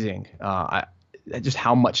amazing just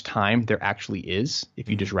how much time there actually is if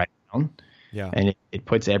you just write it down. Yeah. And it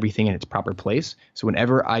puts everything in its proper place. So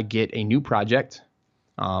whenever I get a new project,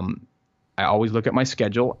 I always look at my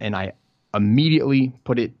schedule and I immediately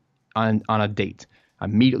put it on a date.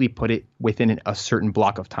 Immediately put it within a certain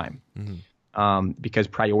block of time. Because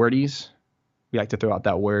priorities, we like to throw out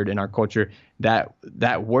that word in our culture.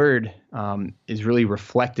 That word is really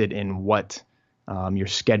reflected in what your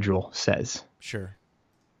schedule says. Sure.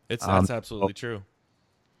 That's absolutely true.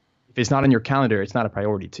 If it's not on your calendar, it's not a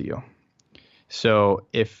priority to you. So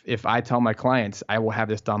if I tell my clients I will have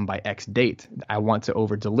this done by X date, I want to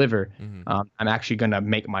over deliver, I'm actually going to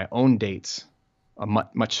make my own dates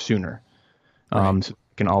much sooner. Right. So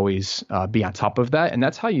can always be on top of that, and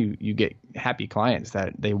that's how you get happy clients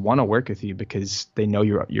that they want to work with you because they know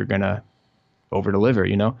you're gonna over deliver,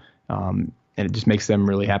 and it just makes them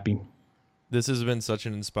really happy. This has been such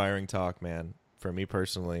an inspiring talk, man, for me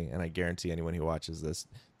personally, and I guarantee anyone who watches this.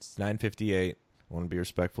 It's 9:58. I want to be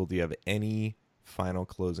respectful. Do you have any final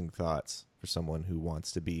closing thoughts for someone who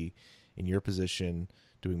wants to be in your position,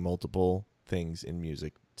 doing multiple things in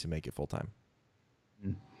music to make it full time?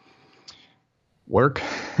 Work,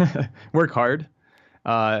 work hard.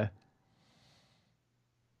 Uh,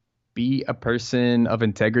 be a person of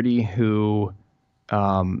integrity who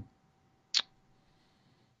um,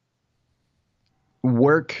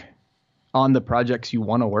 work on the projects you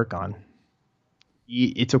want to work on.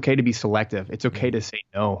 It's okay to be selective. It's okay to say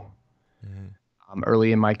no.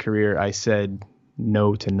 Early in my career, I said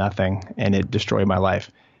no to nothing, and it destroyed my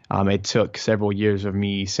life. It took several years of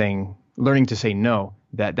me learning to say no.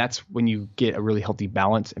 That's when you get a really healthy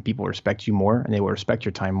balance, and people respect you more, and they will respect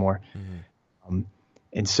your time more.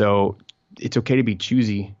 And so it's okay to be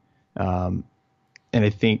choosy. And I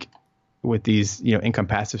think with these, income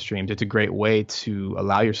passive streams, it's a great way to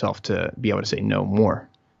allow yourself to be able to say no more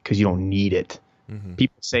because you don't need it.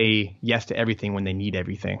 People say yes to everything when they need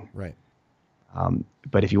everything. Right.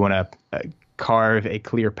 But if you want to carve a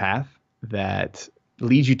clear path that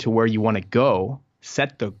leads you to where you want to go,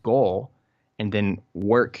 set the goal, and then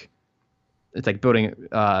work. It's like building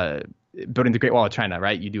the Great Wall of China,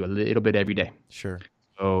 right? You do a little bit every day. Sure.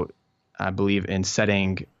 So I believe in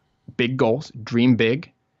setting big goals, dream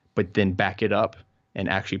big, but then back it up and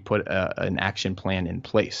actually put an action plan in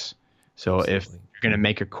place. So Absolutely. If you're going to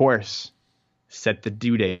make a course, set the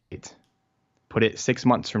due date, put it 6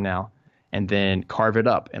 months from now, and then carve it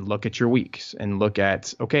up and look at your weeks and look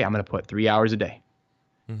at, okay, I'm going to put 3 hours a day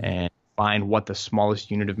and find what the smallest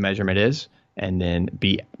unit of measurement is and then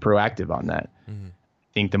be proactive on that.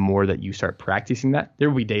 I think the more that you start practicing that, there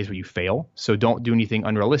will be days where you fail. So don't do anything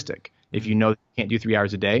unrealistic. If you know you can't do 3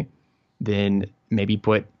 hours a day, then maybe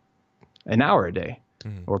put an hour a day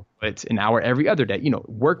or put an hour every other day.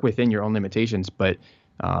 Work within your own limitations. But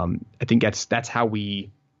I think that's how we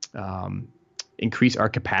increase our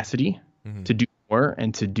capacity to do more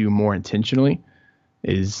and to do more intentionally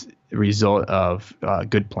is a result of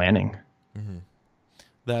good planning.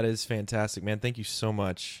 That is fantastic, man. Thank you so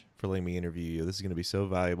much for letting me interview you. This is going to be so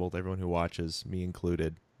valuable to everyone who watches, me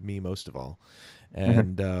included, me most of all.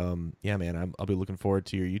 And yeah, man, I'll be looking forward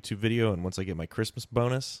to your YouTube video. And once I get my Christmas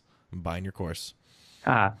bonus, I'm buying your course.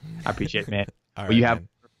 I appreciate it, man. All Well, right, you have man.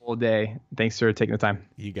 a wonderful day. Thanks for taking the time.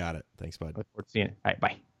 You got it. Thanks, bud. Look forward to seeing it. All right,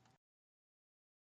 bye.